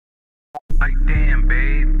Like, damn,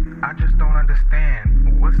 babe, I just don't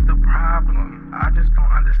understand. What's the problem? I just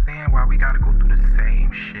don't understand why we gotta go through the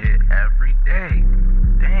same shit every day.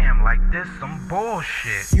 Damn, like this some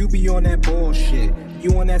bullshit. You be on that bullshit.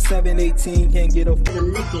 You on that 718, can't get a the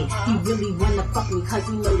licking. He really wanna fuck me cause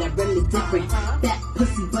you know that rhythm is different. That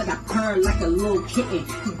pussy but I purr like a little kitten.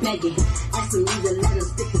 He begging, asking me to let him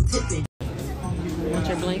stick the tipping. Want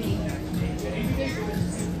your blankie?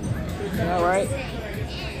 Alright?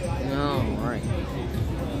 No, alright.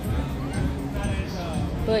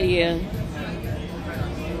 But yeah.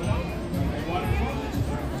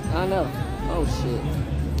 I know. Oh shit.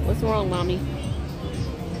 What's wrong, mommy?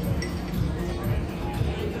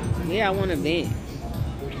 Yeah, I want to vent.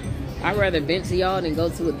 I'd rather vent to y'all than go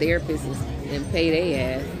to a therapist and pay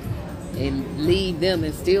their ass and leave them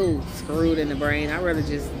and still screwed in the brain. I'd rather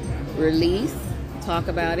just release, talk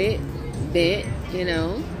about it, vent, you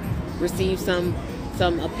know, receive some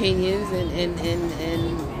opinions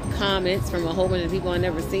and comments from a whole bunch of people I've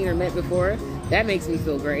never seen or met before. That makes me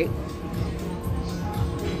feel great.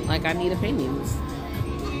 Like I need opinions.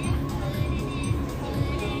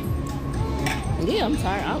 Yeah, I'm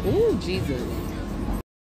tired. Ooh, Jesus.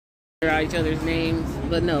 Each other's names,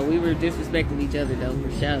 but no, we were disrespecting each other though,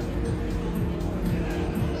 for sure.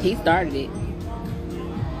 He started it.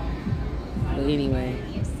 But anyway.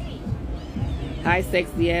 Hi,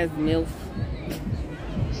 sexy ass MILF.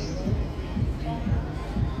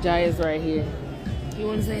 Jaya's right here. You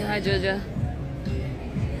want to say hi, Joja?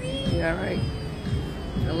 You alright?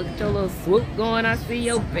 Now look at your little swoop going. I see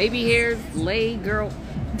your baby hairs laid, girl.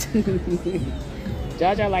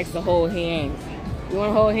 Jaja likes to hold hands. You want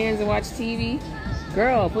to hold hands and watch TV?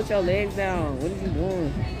 Girl, put your legs down. What is you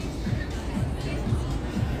doing?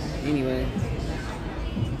 Anyway.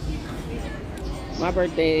 My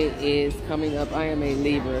birthday is coming up. I am a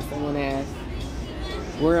Libra. Someone asked,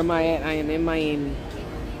 where am I at? I am in Miami.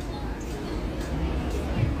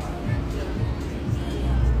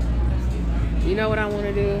 You know what I want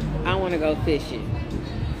to do? I want to go fishing.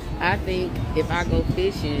 I think if I go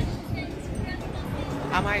fishing,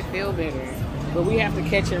 I might feel better. But we have to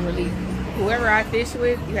catch and release. Whoever I fish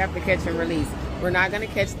with, you have to catch and release. We're not going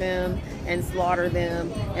to catch them and slaughter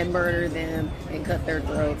them and murder them and cut their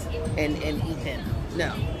throats and eat them.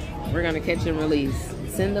 No. We're going to catch and release.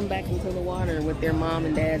 Send them back into the water with their mom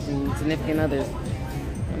and dads and significant others.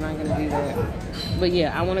 I'm not going to do that. But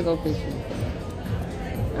yeah, I want to go fishing.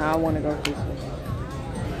 I want to go fishing.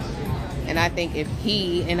 And I think if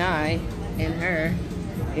he and I and her,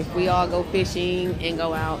 if we all go fishing and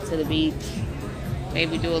go out to the beach,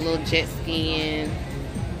 maybe do a little jet skiing,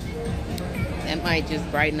 that might just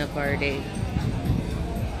brighten up our day.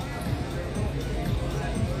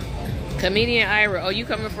 Comedian Ira, oh, you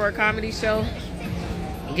coming for a comedy show?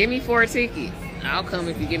 Give me 4 tickets. I'll come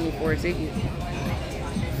if you give me 4 tickets.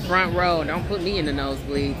 Front row. Don't put me in the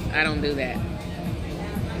nosebleeds. I don't do that.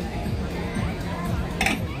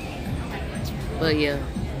 But yeah.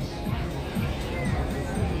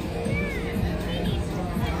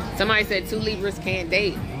 Somebody said 2 Libras can't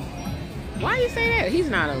date. Why you say that? He's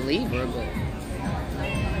not a Libra, but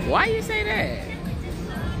why you say that?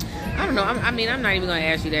 I don't know. I mean, I'm not even going to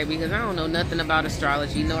ask you that because I don't know nothing about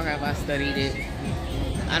astrology, nor have I studied it.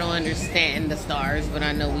 I don't understand the stars, but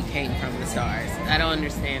I know we came from the stars. I don't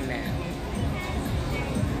understand that.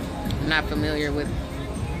 I'm not familiar with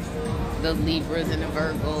the Libras and the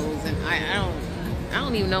Virgos, and I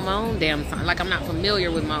don't even know my own damn sign. Like, I'm not familiar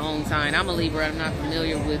with my own sign. I'm a Libra. I'm not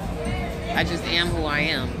familiar with... I just am who I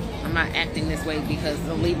am. I'm not acting this way because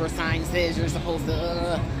the Libra sign says you're supposed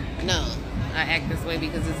to... No. I act this way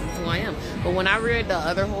because this is who I am. But when I read the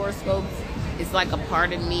other horoscopes, it's like a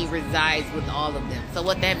part of me resides with all of them. So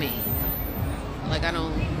what that mean? Like, I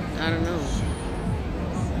don't know.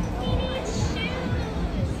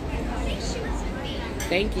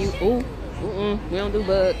 Thank you. Ooh. We don't do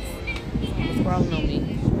bugs. It's crawling on me.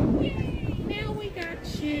 Now we got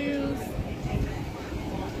shoes.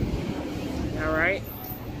 All right.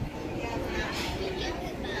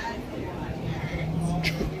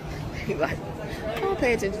 Like, don't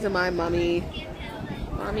pay attention to my mommy.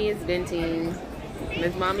 Mommy is venting.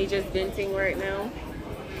 Is mommy just venting right now?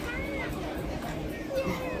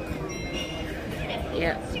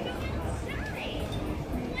 Yep.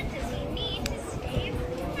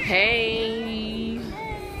 Hey.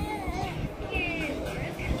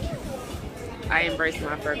 I embrace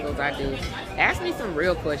my Virgos. I do. Ask me some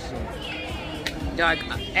real questions. Dog,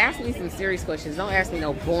 ask me some serious questions. Don't ask me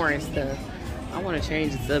no boring stuff. I want to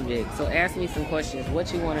change the subject. So ask me some questions.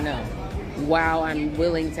 What you want to know? Wow, I'm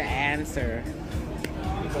willing to answer.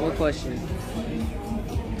 What question?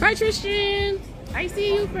 Hi, Tristan. I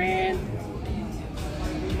see you, friend.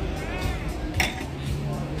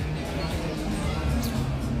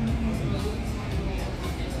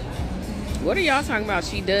 What are y'all talking about?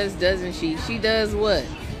 She does, doesn't she? She does what?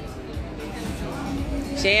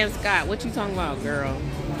 Shan Scott, what you talking about, girl?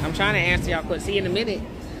 I'm trying to answer y'all quick. See, in a minute,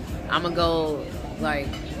 I'm gonna go like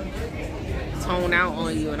tone out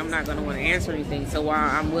on you, and I'm not gonna want to answer anything. So while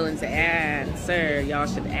I'm willing to answer, y'all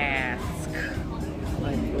should ask.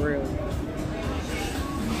 Like for real.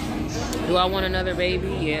 Do I want another baby?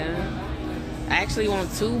 Yeah. I actually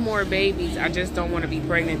want 2 more babies. I just don't want to be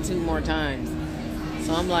pregnant 2 more times.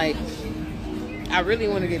 So I'm like, I really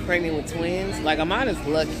want to get pregnant with twins. Like Amada's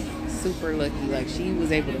lucky, super lucky. Like she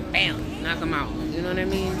was able to bam, knock them out. You know what I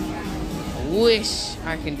mean? I wish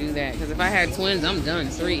I can do that. Because if I had twins, I'm done.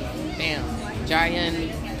 3, bam. Jaya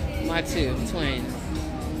and my 2 twins.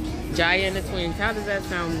 Jaya and the twins. How does that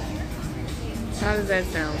sound? How does that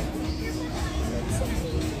sound?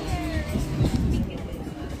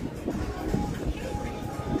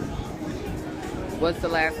 What's the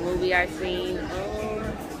last movie I've seen?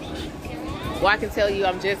 Well, I can tell you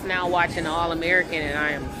I'm just now watching All American, and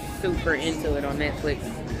I am super into it on Netflix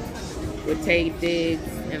with Taye Diggs,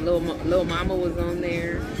 and Lil Mama was on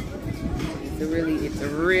there. It's a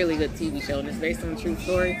really good TV show, and it's based on a true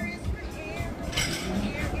story.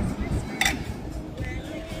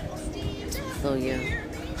 So yeah.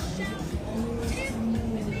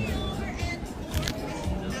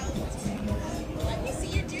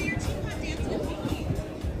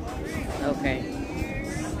 Okay.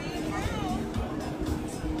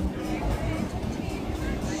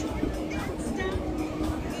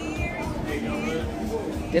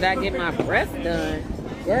 Did I get my breasts done?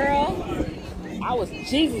 Girl, I was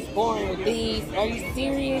Jesus born with these. Are you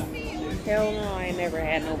serious? Hell no, I ain't never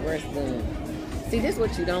had no breasts done. See, this is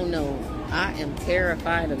what you don't know. I am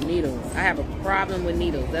terrified of needles. I have a problem with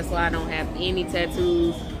needles. That's why I don't have any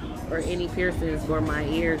tattoos or any piercings for my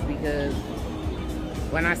ears, because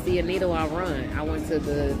when I see a needle, I run. I went to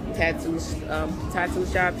the tattoo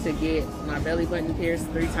shop to get my belly button pierced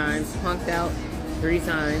 3 times, punked out 3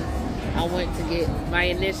 times. I went to get my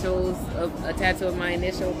initials, a tattoo of my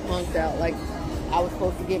initial, punked out. Like, I was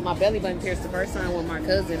supposed to get my belly button pierced the first time with my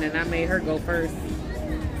cousin, and I made her go first.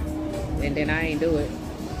 And then I ain't do it.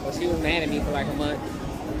 Well, she was mad at me for like a month.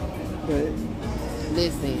 But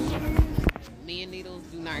listen, me and needles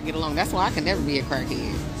do not get along. That's why I can never be a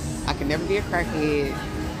crackhead. I can never be a crackhead.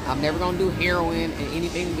 I'm never going to do heroin and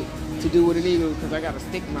anything to do with a needle, because I got to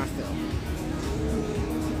stick myself.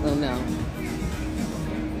 Oh no.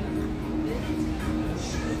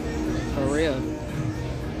 For real.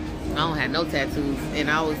 I don't have no tattoos, and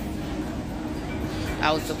I was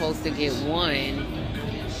supposed to get 1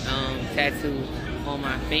 tattoo on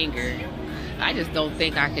my finger. I just don't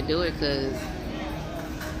think I could do it, because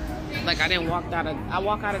like I walk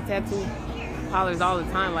out of tattoo parlors all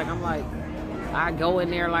the time. Like I'm like, I go in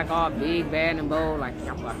there like all big, bad, and bold, like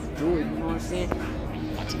I'm about to do it, you know what I'm saying?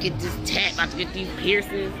 About to get this tat, about to get these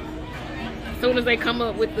piercings. As soon as they come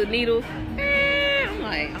up with the needles, I'm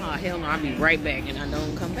like, oh hell no, I'll be right back, and I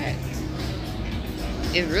don't come back.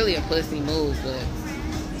 It's really a pussy move,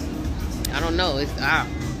 but I don't know.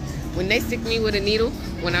 When they stick me with a needle,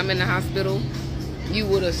 when I'm in the hospital, you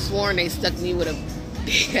would have sworn they stuck me with a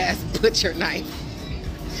big ass butcher knife.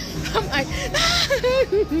 I'm like,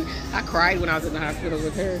 I cried when I was in the hospital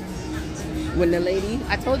with her. When the lady,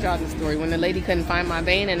 I told y'all this story, when the lady couldn't find my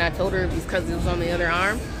vein, and I told her it was because it was on the other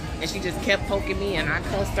arm, and she just kept poking me, and I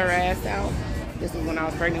cussed her ass out. This is when I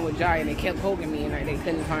was pregnant with Jai, and they kept poking me, and they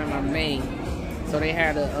couldn't find my vein. So they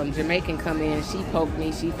had a Jamaican come in. She poked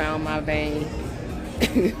me. She found my vein.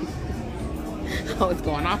 I was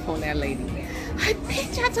going off on that lady.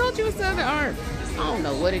 Bitch, I told you it's the other arm. I don't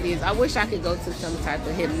know what it is. I wish I could go to some type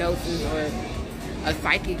of hypnosis or a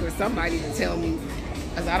psychic or somebody to tell me,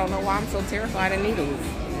 because I don't know why I'm so terrified of needles.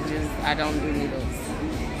 I don't do needles.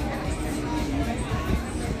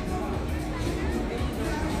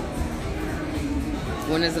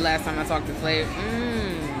 When is the last time I talked to Flav?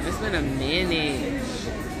 It's been a minute.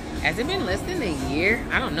 Has it been less than a year?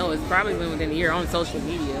 I don't know. It's probably been within a year on social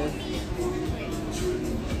media.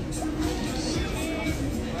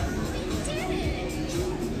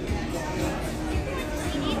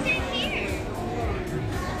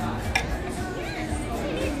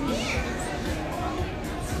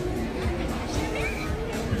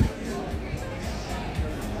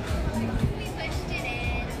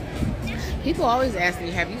 People always ask me,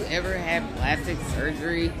 have you ever had plastic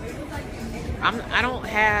surgery? I don't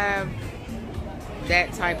have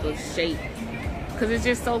that type of shape, because it's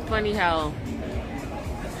just so funny how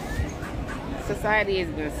society has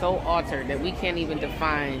been so altered that we can't even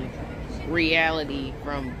define reality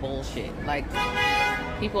from bullshit. Like,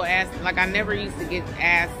 people ask, like, I never used to get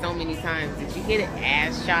asked so many times, did you get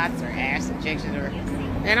ass shots or ass injections?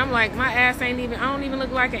 And I'm like, my ass ain't even, I don't even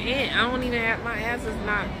look like an ant. I don't even have, my ass is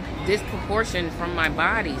not disproportioned from my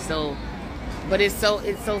body. So, but it's so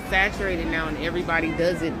saturated now, and everybody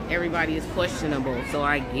does it. Everybody is questionable. So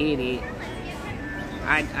I get it.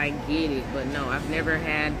 I get it. But no, I've never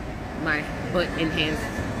had my butt enhanced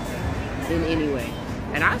in any way.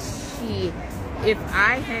 And I see, if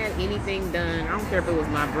I had anything done, I don't care if it was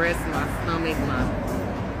my breast, my stomach, my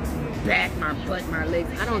back, my butt, my legs,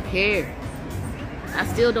 I don't care. I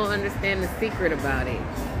still don't understand the secret about it.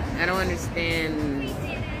 I don't understand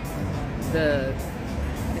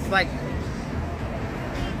it's like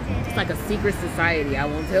a secret society. I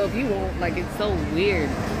won't tell if you won't. Like, it's so weird.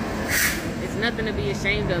 It's nothing to be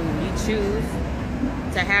ashamed of. You choose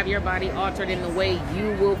to have your body altered in the way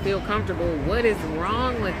you will feel comfortable. What is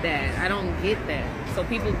wrong with that? I don't get that. So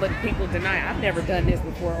people deny. I've never done this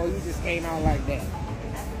before. Oh, you just came out like that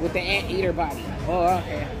with the anteater body. Oh,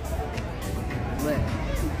 okay. But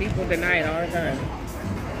people deny it all the time.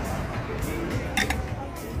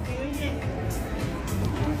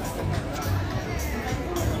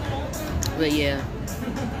 But yeah,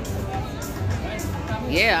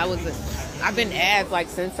 I've been asked, like,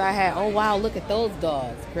 since I had, oh wow, look at those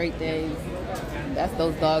dogs, Great Danes. That's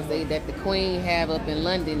those dogs that the Queen have up in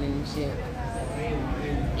London and shit.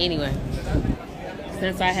 Anyway,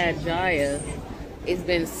 since I had Jaya, it's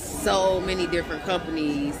been so many different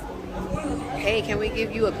companies. Hey, can we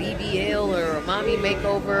give you a BBL or a mommy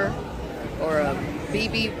makeover or a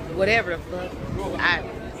BB whatever the fuck?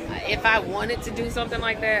 If I wanted to do something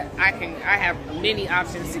like that, I have many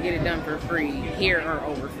options to get it done for free here or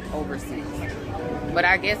overseas. But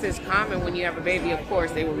I guess it's common when you have a baby, of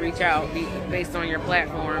course, they will reach out based on your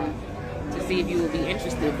platform to see if you will be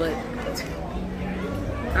interested. But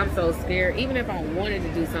I'm so scared. Even if I wanted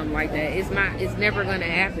to do something like that, it's never gonna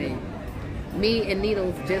happen. Me and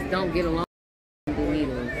needles just don't get along with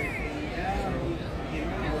needles.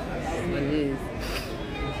 What it is.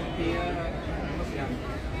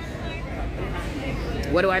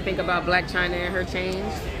 What do I think about Black China and her change?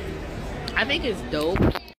 I think it's dope.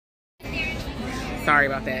 Sorry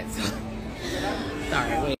about that.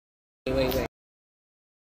 Sorry, wait.